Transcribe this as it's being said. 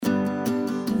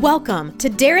Welcome to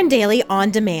Darren Daily On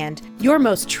Demand, your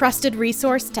most trusted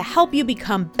resource to help you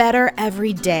become better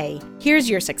every day. Here's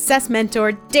your success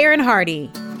mentor, Darren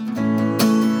Hardy.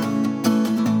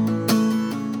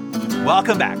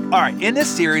 Welcome back. All right, in this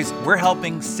series, we're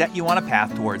helping set you on a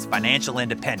path towards financial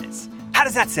independence. How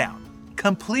does that sound?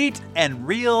 Complete and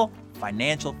real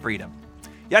financial freedom.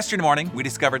 Yesterday morning, we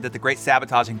discovered that the great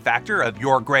sabotaging factor of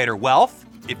your greater wealth,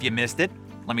 if you missed it,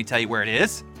 let me tell you where it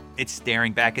is. It's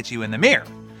staring back at you in the mirror.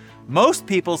 Most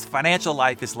people's financial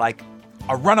life is like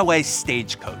a runaway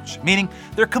stagecoach, meaning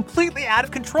they're completely out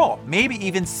of control, maybe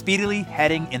even speedily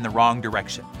heading in the wrong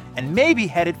direction, and maybe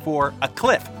headed for a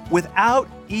cliff without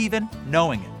even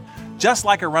knowing it. Just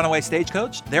like a runaway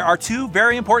stagecoach, there are two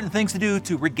very important things to do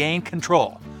to regain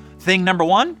control. Thing number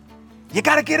one, you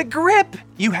gotta get a grip.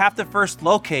 You have to first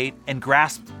locate and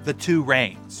grasp the two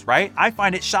reins, right? I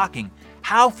find it shocking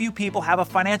how few people have a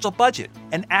financial budget,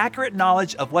 an accurate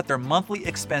knowledge of what their monthly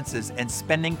expenses and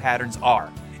spending patterns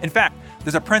are. In fact,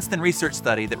 there's a Princeton research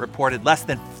study that reported less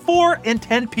than 4 in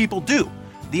 10 people do.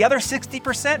 The other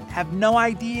 60% have no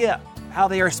idea how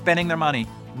they are spending their money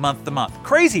month to month.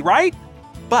 Crazy, right?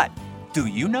 But do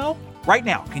you know? Right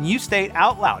now, can you state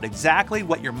out loud exactly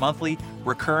what your monthly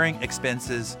recurring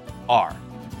expenses are?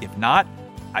 If not,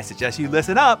 I suggest you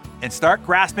listen up and start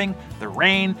grasping the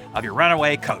rein of your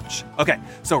runaway coach. Okay,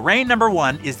 so rein number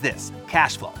one is this: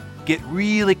 cash flow. Get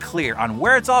really clear on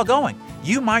where it's all going.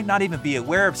 You might not even be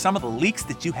aware of some of the leaks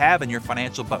that you have in your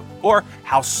financial boat, or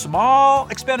how small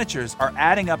expenditures are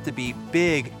adding up to be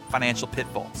big financial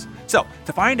pitfalls. So,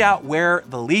 to find out where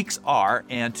the leaks are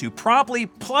and to promptly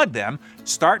plug them,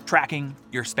 start tracking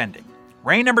your spending.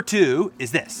 Rein number two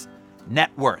is this: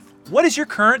 net worth. What is your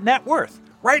current net worth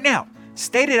right now?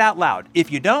 State it out loud.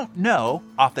 If you don't know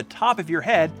off the top of your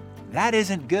head, that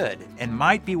isn't good and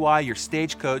might be why your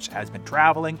stagecoach has been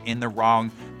traveling in the wrong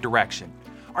direction.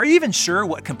 Are you even sure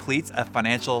what completes a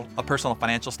personal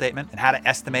financial statement and how to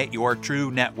estimate your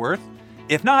true net worth?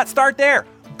 If not, start there.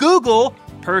 Google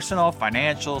personal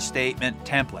financial statement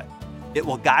template. It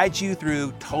will guide you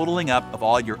through totaling up of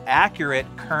all your accurate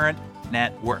current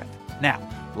net worth. Now,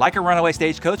 like a runaway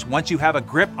stagecoach, once you have a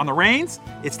grip on the reins,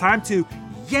 it's time to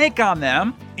yank on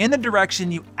them in the direction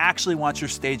you actually want your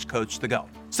stagecoach to go.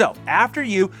 So after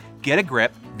you get a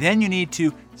grip, then you need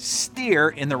to steer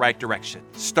in the right direction.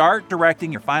 Start directing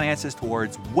your finances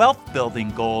towards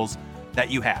wealth-building goals that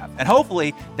you have. And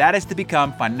hopefully that is to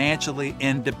become financially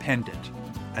independent.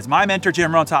 As my mentor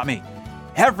Jim Rohn taught me,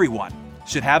 everyone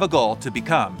should have a goal to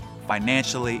become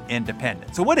financially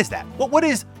independent. So what is that? What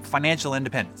is financial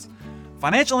independence?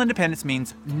 Financial independence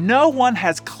means no one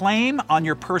has claim on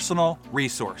your personal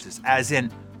resources, as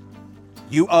in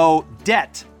you owe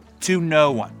debt to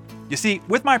no one. You see,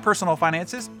 with my personal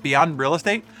finances, beyond real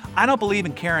estate, I don't believe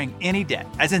in carrying any debt,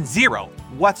 as in zero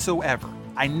whatsoever.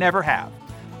 I never have.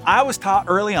 I was taught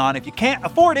early on, if you can't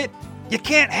afford it, you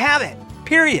can't have it,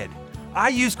 period. I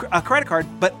use a credit card,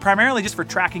 but primarily just for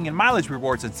tracking and mileage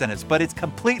rewards incentives, but it's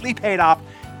completely paid off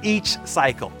each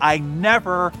cycle. I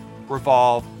never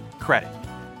revolve credit.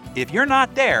 If you're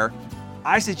not there,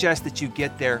 I suggest that you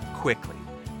get there quickly.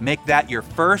 Make that your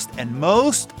first and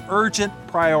most urgent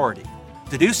priority.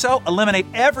 To do so, eliminate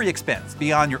every expense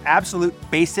beyond your absolute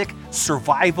basic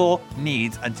survival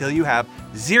needs until you have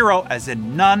zero, as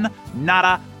in none,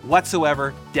 nada,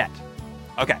 whatsoever debt.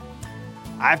 Okay,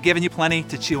 I've given you plenty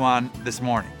to chew on this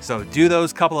morning. So do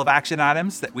those couple of action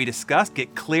items that we discussed.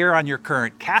 Get clear on your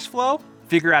current cash flow.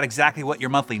 Figure out exactly what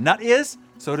your monthly nut is,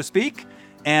 so to speak,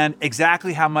 and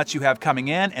exactly how much you have coming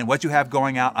in and what you have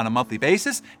going out on a monthly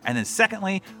basis. And then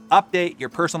secondly, update your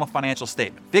personal financial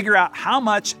statement. Figure out how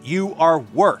much you are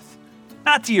worth,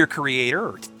 not to your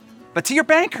creator, but to your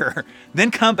banker. Then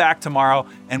come back tomorrow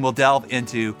and we'll delve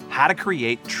into how to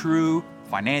create true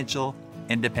financial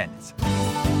independence.